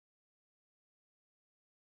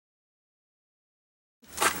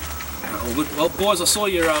All good. Well, boys, I saw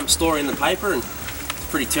your story in the paper, and it's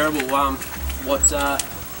pretty terrible what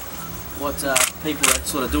people are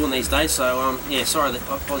sort of doing these days. So yeah, sorry that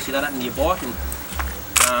obviously that happened to your bike, and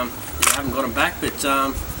you haven't got them back. But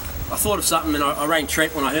I thought of something, and I rang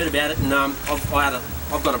Trent when I heard about it, and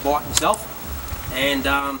I've got a bike myself,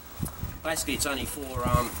 and basically it's only for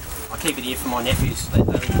I keep it here for my nephews. They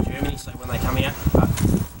live in Germany, so when they come out, but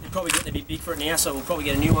they're probably getting a bit big for it now, so we'll probably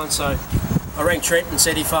get a new one. So I rang Trent and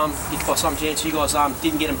said if by some chance you guys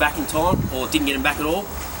didn't get them back in time or didn't get them back at all,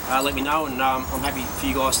 let me know, and I'm happy for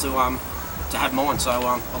you guys to have mine. So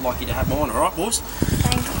I'd like you to have mine. All right, boys?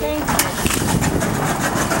 Thank you.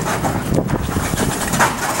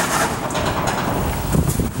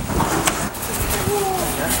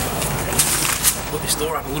 Put this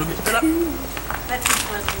door up a little bit better. That's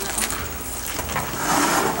interesting, that one.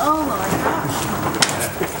 Oh my gosh.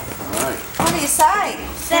 Right. What do you say?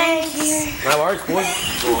 Thank you. No worries, boys.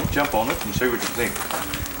 Well, jump on it and see what you think.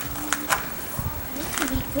 This would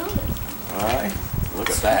be good. Alright, look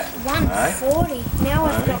at that. 140. Now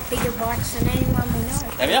I've got bigger bikes than anyone we know.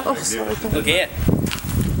 Have you? Oh, sorry. Look here.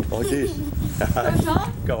 Like this.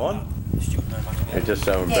 Go on. You're just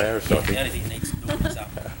so embarrassed, I The think. only thing it needs to do is the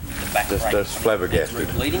back Just brake.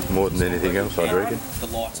 flabbergasted. More than anything else, I reckon. The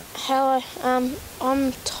lights. Hello,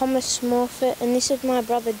 I'm Thomas Morphett, and this is my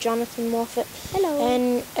brother Jonathan Morphett. Hello.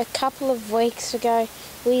 And a couple of weeks ago,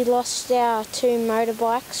 we lost our 2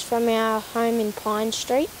 motorbikes from our home in Pine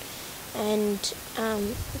Street. And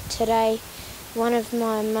today, one of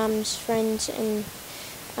my mum's friends and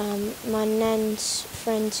my nan's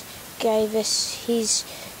friends gave us his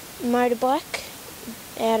motorbike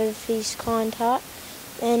out of his kind heart,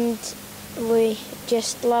 and we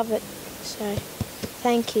just love it, so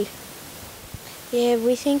thank you. Yeah,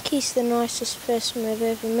 we think he's the nicest person we've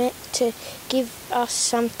ever met. To give us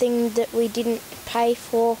something that we didn't pay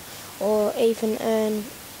for or even earn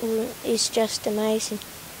is just amazing.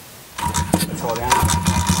 Let's go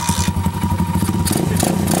down.